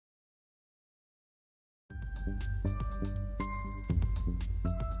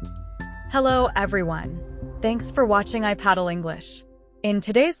Hello, everyone. Thanks for watching iPaddle English. In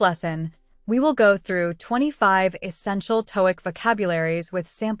today's lesson, we will go through 25 essential TOEIC vocabularies with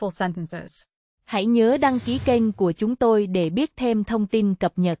sample sentences. Hãy nhớ đăng ký kênh của chúng tôi để biết thêm thông tin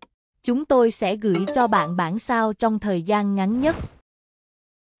cập nhật. Chúng tôi sẽ gửi cho bạn bản sao trong thời gian ngắn nhất.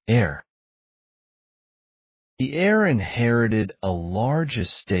 Heir. The heir inherited a large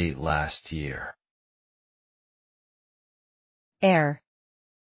estate last year. Heir.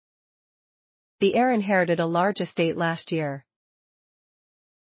 The heir inherited a large estate last year.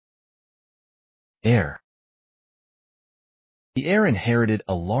 Heir. The heir inherited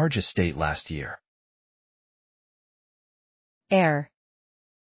a large estate last year. Heir.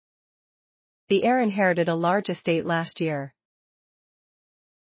 The heir inherited a large estate last year.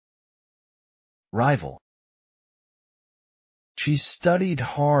 Rival. She studied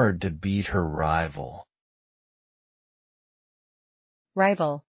hard to beat her rival.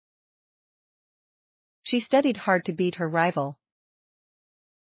 Rival. She studied hard to beat her rival.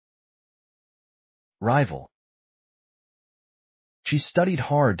 Rival. She studied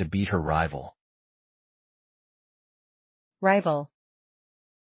hard to beat her rival. Rival.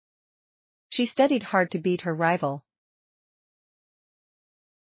 She studied hard to beat her rival.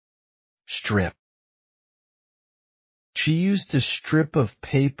 Strip. She used a strip of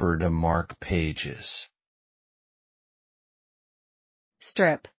paper to mark pages.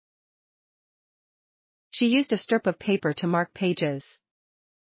 Strip. She used a strip of paper to mark pages.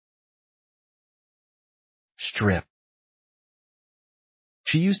 Strip.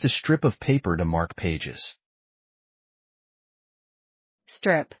 She used a strip of paper to mark pages.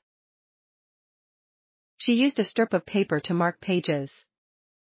 Strip. She used a strip of paper to mark pages.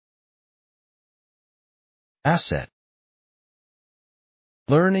 Asset.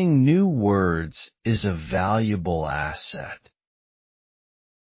 Learning new words is a valuable asset.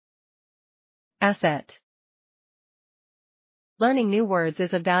 Asset. Learning new words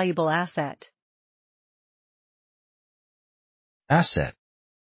is a valuable asset. Asset.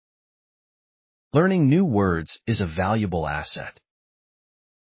 Learning new words is a valuable asset.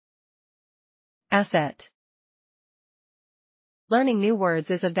 Asset. Learning new words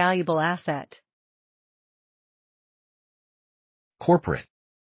is a valuable asset. Corporate.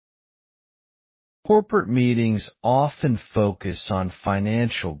 Corporate meetings often focus on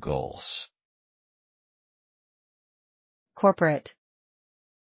financial goals. Corporate.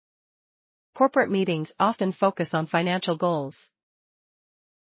 Corporate meetings often focus on financial goals.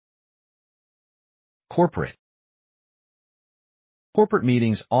 Corporate. Corporate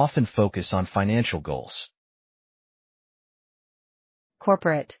meetings often focus on financial goals.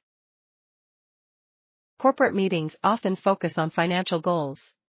 Corporate. Corporate meetings often focus on financial goals.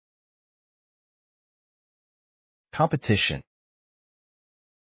 Competition.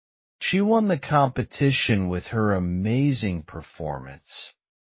 She won the competition with her amazing performance.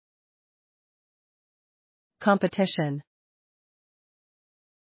 Competition.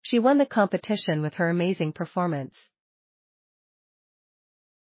 She won the competition with her amazing performance.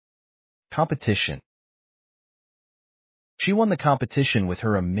 Competition. She won the competition with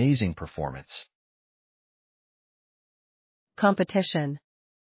her amazing performance. Competition.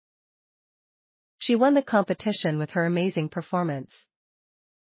 She won the competition with her amazing performance.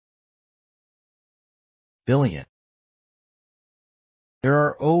 Billion. There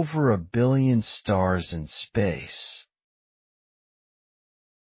are over 1 billion stars in space.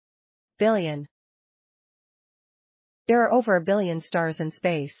 Billion. There are over 1 billion stars in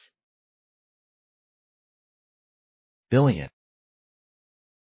space. Billion.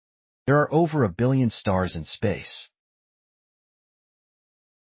 There are over 1 billion stars in space.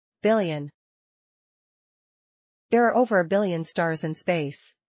 Billion. There are over 1 billion stars in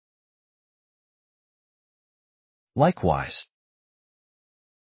space. Likewise.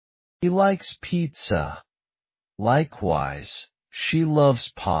 He likes pizza. Likewise, she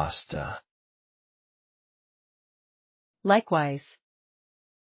loves pasta. Likewise.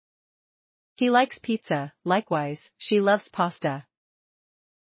 He likes pizza. Likewise, she loves pasta.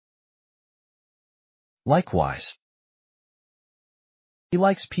 Likewise. He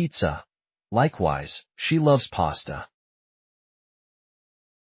likes pizza. Likewise, she loves pasta.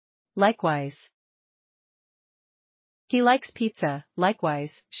 Likewise. He likes pizza.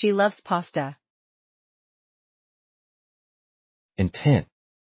 Likewise, she loves pasta. Intent.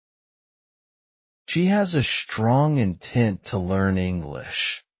 She has a strong intent to learn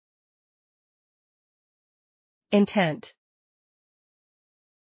English. Intent.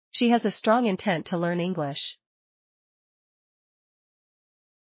 She has a strong intent to learn English.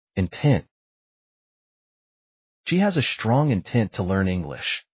 Intent. She has a strong intent to learn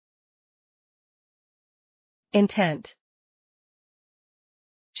English. Intent.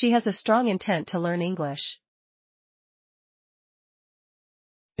 She has a strong intent to learn English.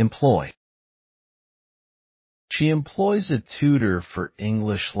 Employ. She employs a tutor for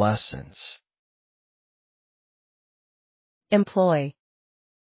English lessons. Employ.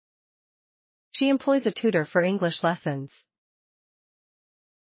 She employs a tutor for English lessons.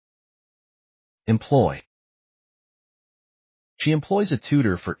 Employ. She employs a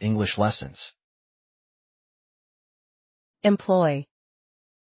tutor for English lessons. Employ.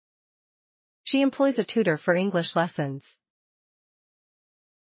 She employs a tutor for English lessons.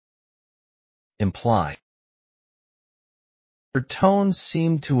 Imply. Her tone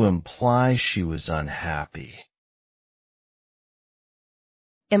seemed to imply she was unhappy.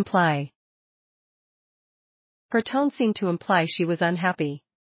 Imply. Her tone seemed to imply she was unhappy.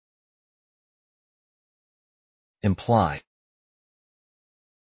 Imply.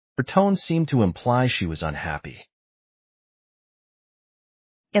 Her tone seemed to imply she was unhappy.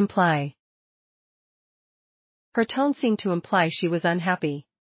 Imply. Her tone seemed to imply she was unhappy.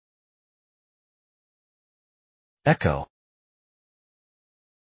 Echo.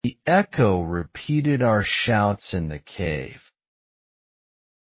 The echo repeated our shouts in the cave.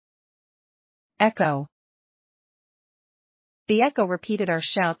 Echo. The echo repeated our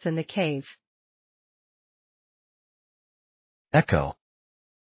shouts in the cave. Echo.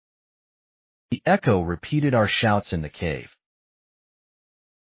 The echo repeated our shouts in the cave.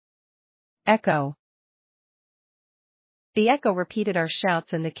 Echo. The echo repeated our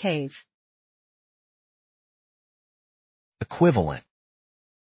shouts in the cave. Equivalent.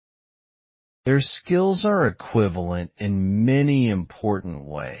 Their skills are equivalent in many important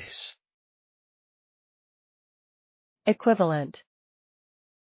ways. Equivalent.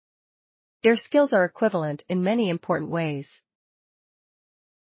 Their skills are equivalent in many important ways.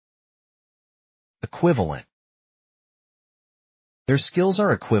 Equivalent. Their skills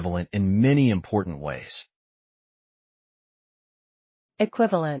are equivalent in many important ways.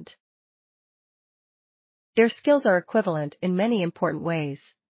 Equivalent. Their skills are equivalent in many important ways.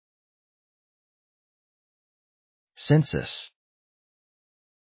 Census.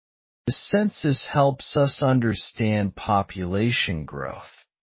 The census helps us understand population growth.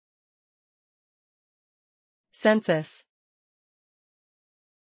 Census.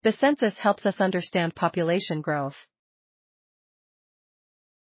 The census helps us understand population growth.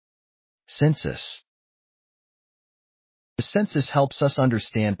 Census. The census helps us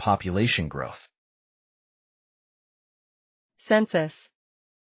understand population growth. Census.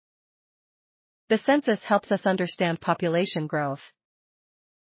 The census helps us understand population growth.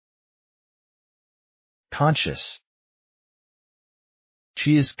 Conscious.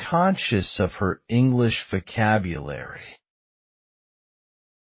 She is conscious of her English vocabulary.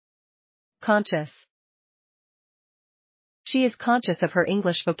 Conscious. She is conscious of her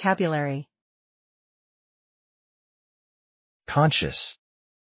English vocabulary. Conscious.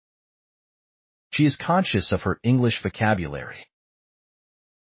 She is conscious of her English vocabulary.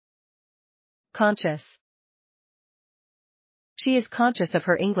 Conscious. She is conscious of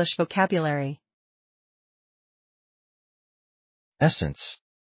her English vocabulary. Essence.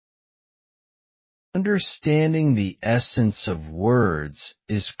 Understanding the essence of words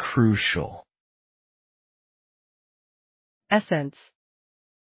is crucial. Essence.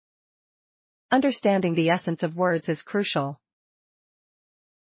 Understanding the essence of words is crucial.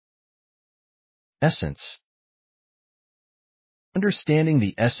 Essence. Understanding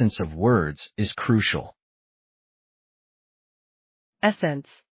the essence of words is crucial. Essence.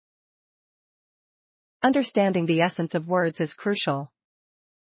 Understanding the essence of words is crucial.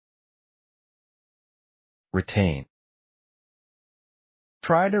 Retain.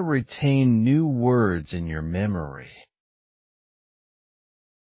 Try to retain new words in your memory.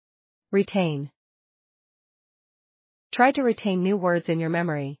 Retain. Try to retain new words in your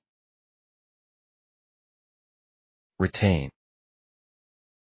memory. Retain.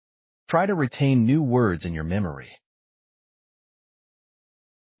 Try to retain new words in your memory.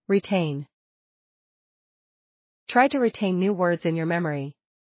 Retain. Try to retain new words in your memory.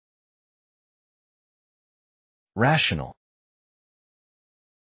 Rational.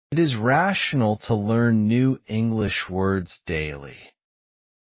 It is rational to learn new English words daily.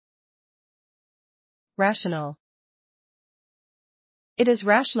 Rational. It is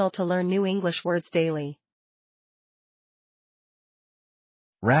rational to learn new English words daily.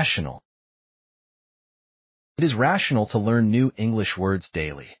 Rational. It is rational to learn new English words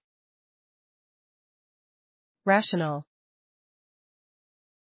daily. Rational.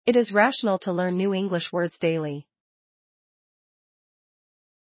 It is rational to learn new English words daily.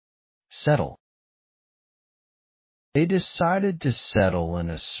 Settle. They decided to settle in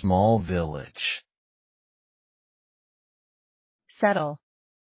a small village. Settle.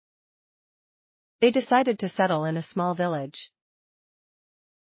 They decided to settle in a small village.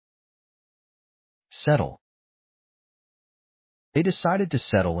 Settle. They decided to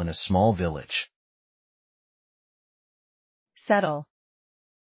settle in a small village. Settle.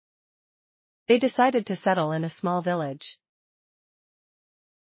 They decided to settle in a small village.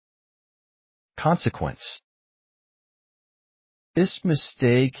 Consequence. This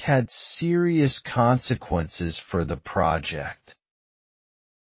mistake had serious consequences for the project.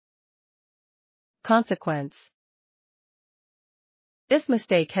 Consequence. This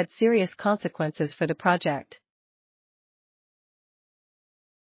mistake had serious consequences for the project.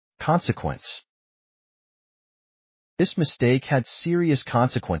 Consequence. This mistake had serious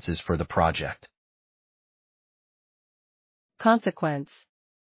consequences for the project. Consequence.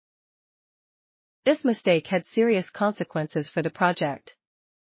 This mistake had serious consequences for the project.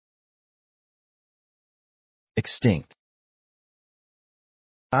 Extinct.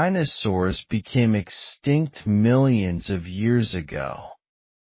 Dinosaurs became extinct millions of years ago.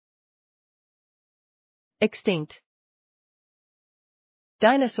 Extinct.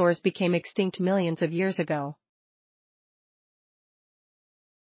 Dinosaurs became extinct millions of years ago.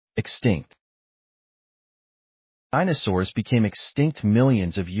 Extinct. Dinosaurs became extinct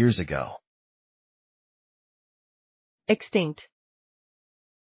millions of years ago. Extinct.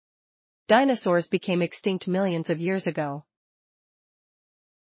 Dinosaurs became extinct millions of years ago.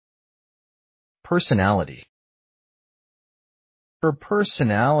 Personality. Her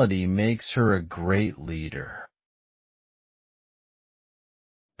personality makes her a great leader.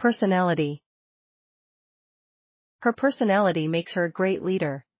 Personality. Her personality makes her a great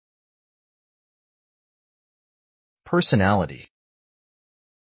leader. Personality.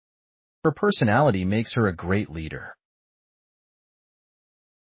 Her personality makes her a great leader.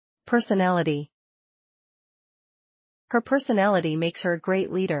 Personality. Her personality makes her a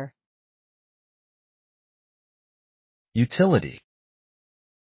great leader. Utility.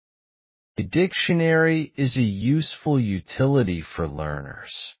 A dictionary is a useful utility for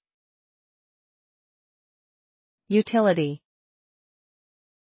learners. Utility.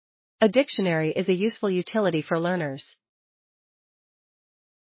 A dictionary is a useful utility for learners.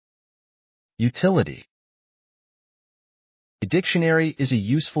 Utility. A dictionary is a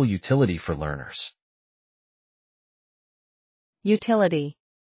useful utility for learners. Utility.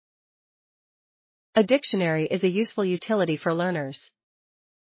 A dictionary is a useful utility for learners.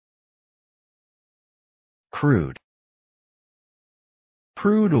 Crude.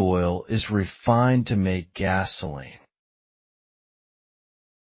 Crude oil is refined to make gasoline.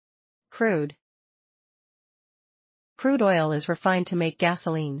 Crude. Crude oil is refined to make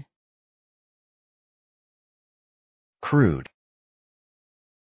gasoline. Crude.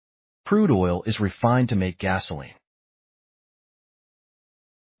 Crude oil is refined to make gasoline.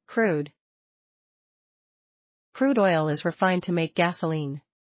 Crude. Crude oil is refined to make gasoline.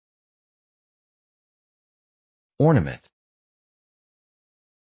 Ornament.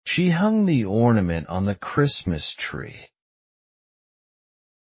 She hung the ornament on the Christmas tree.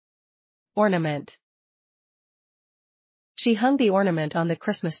 Ornament. She hung the ornament on the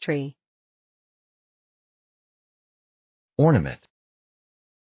Christmas tree. Ornament.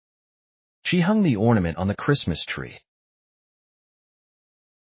 She hung the ornament on the Christmas tree.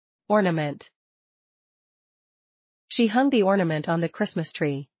 Ornament. She hung the ornament on the Christmas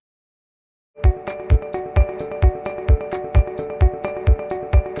tree.